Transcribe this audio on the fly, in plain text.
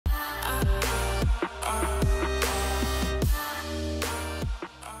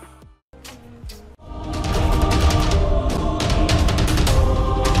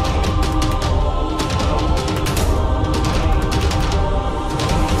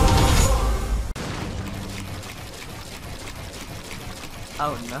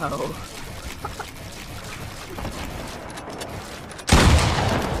Oh no. Não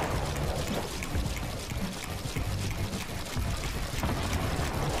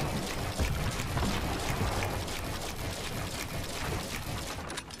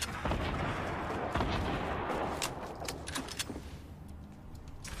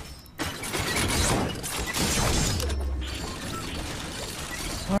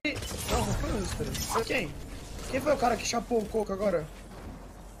foi o Whisper. Foi quem? Quem foi o cara que chapou o coco agora?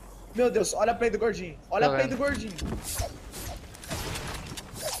 Meu Deus, olha a play do gordinho. Olha a play do gordinho.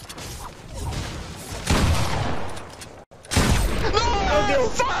 Meu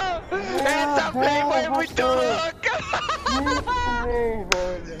Deus! Essa play foi muito louca!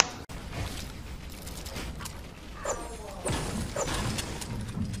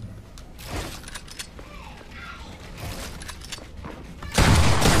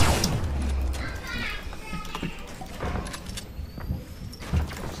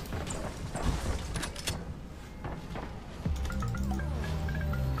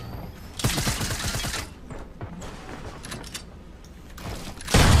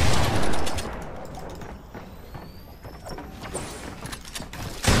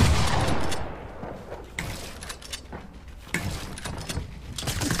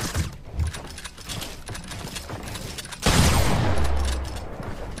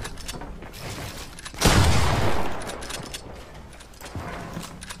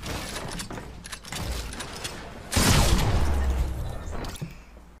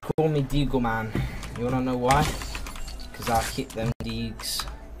 Call me Deagle Man. You wanna know why? Because I hit them deegs.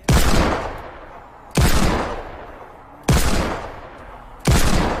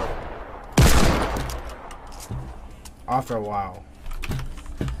 After a while.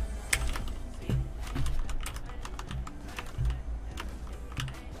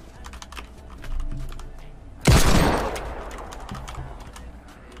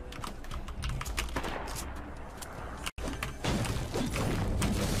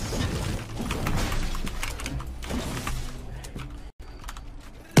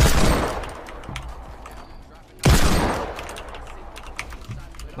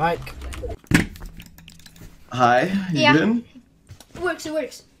 Mike. Hi, you good? It works, it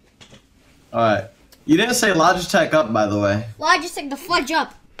works. Alright. You didn't say Logitech up, by the way. Logitech the fudge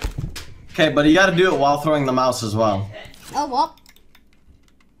up. Okay, but you gotta do it while throwing the mouse as well. Oh, well.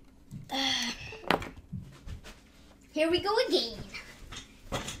 Here we go again.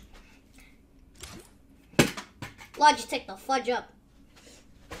 Logitech the fudge up.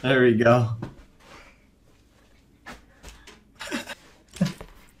 There we go.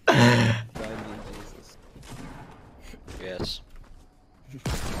 Yes.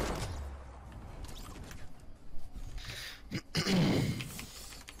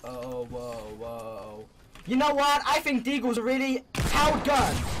 Oh, whoa, whoa. You know what? I think Deagle's a really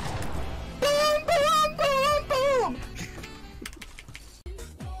outgunned. Boom, boom, boom, boom!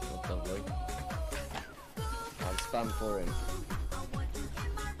 What the fuck? I'll spam for him.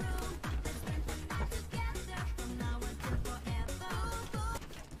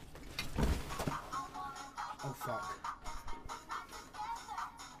 Oh, fuck.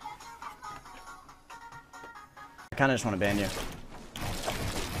 I kinda just wanna ban you.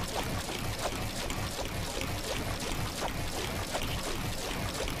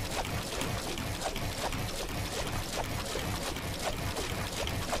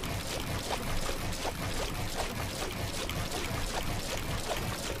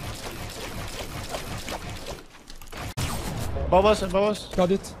 Bobos.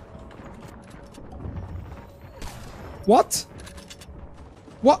 Got it. What?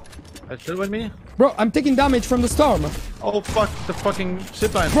 What? Chill with me. Bro, I'm taking damage from the storm. Oh fuck, the fucking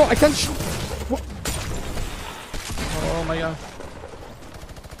zipline. Bro, I can't Oh my god.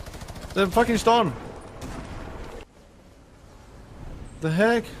 The fucking storm. The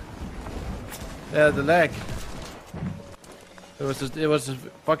heck? Yeah, the lag. It was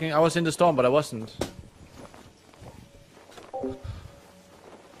fucking, I was in the storm, but I wasn't.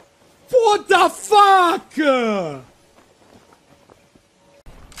 What the fuck?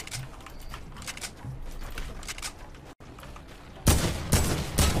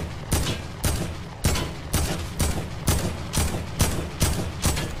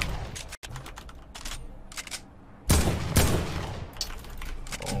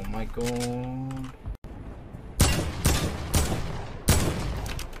 Oh my god.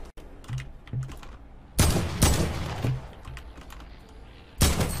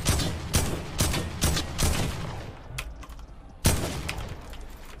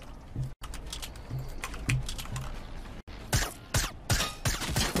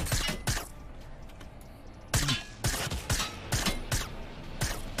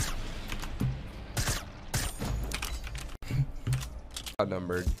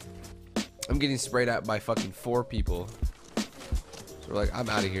 outnumbered. I'm getting sprayed at by fucking 4 people. So we're like, I'm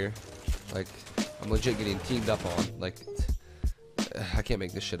out of here. Like, I'm legit getting teamed up on. Like, I can't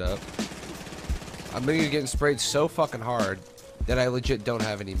make this shit up. I'm literally getting sprayed so fucking hard that I legit don't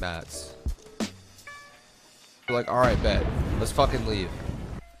have any mats. We're like, alright, bet. Let's fucking leave.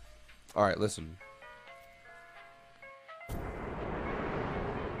 Alright, listen.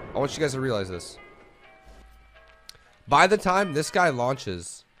 I want you guys to realize this. By the time this guy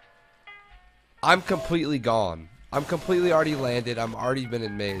launches, I'm completely gone. I'm completely already landed. I'm already been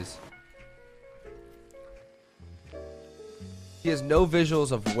in maze. He has no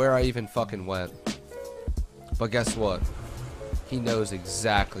visuals of where I even fucking went. But guess what? He knows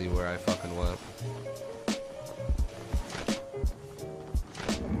exactly where I fucking went.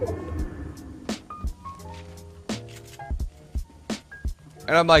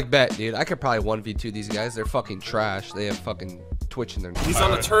 And I'm like, bet, dude, I could probably 1v2 these guys. They're fucking trash. They have fucking Twitch in their name. He's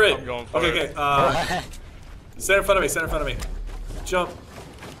on the turret. Okay. Stand in front of me. Stand in front of me. Jump.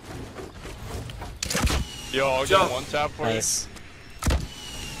 Yo, I'll Jump. get one tap for Nice.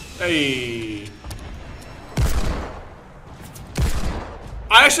 Hey.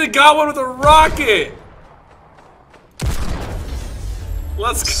 I actually got one with a rocket.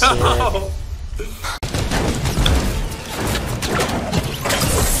 Let's go.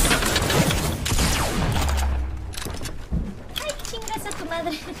 Ay, chingas a tu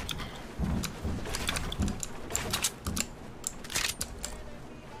madre.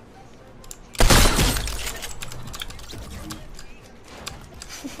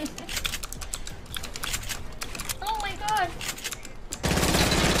 Oh my god.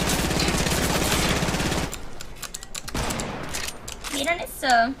 Miren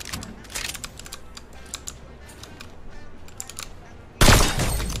eso.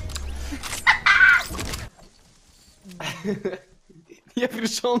 Я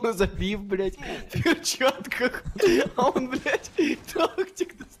пришел на забив, блядь, в перчатках, а он, блядь,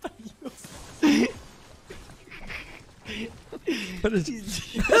 тактик достает. Подожди.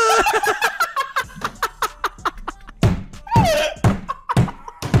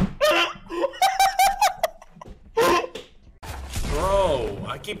 Bro,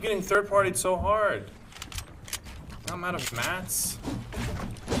 I keep getting third-partied so hard. I'm out of mats.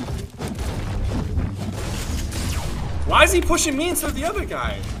 Why is he pushing me instead of the other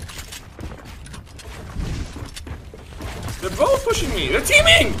guy? They're both pushing me. They're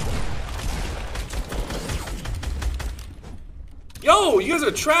teaming! Yo, you guys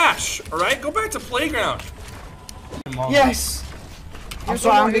are trash, alright? Go back to playground. Yes! I'm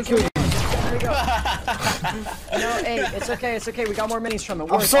sorry, I'm gonna kill you. There we go. No, hey, it's okay, we got more minis from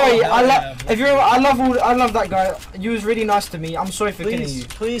it. I'm sorry, I love that guy. He was really nice to me. I'm sorry for killing you.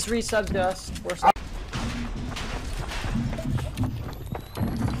 Please resub to us. We're sorry.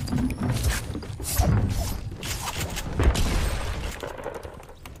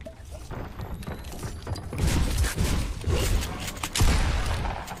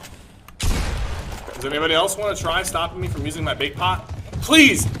 Does anybody else want to try stopping me from using my big pot?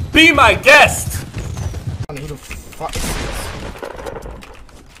 Please, be my guest! Who the fuck is this?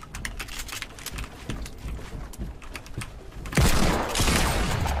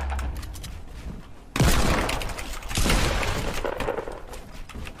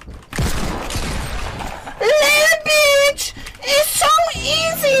 Bitch! It's so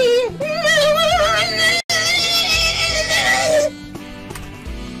easy!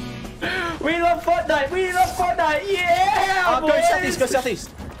 We love Fortnite! We love Fortnite! Yeah! Go southeast, go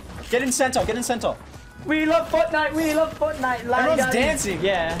southeast. Get in center, get in center. We love Fortnite! We love Fortnite! Everyone's dancing.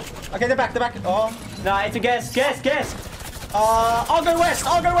 Yeah. Okay, they're back, Oh. No, it's a guess. I'll go west,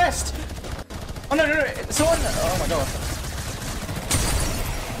 Oh no, someone, oh my god.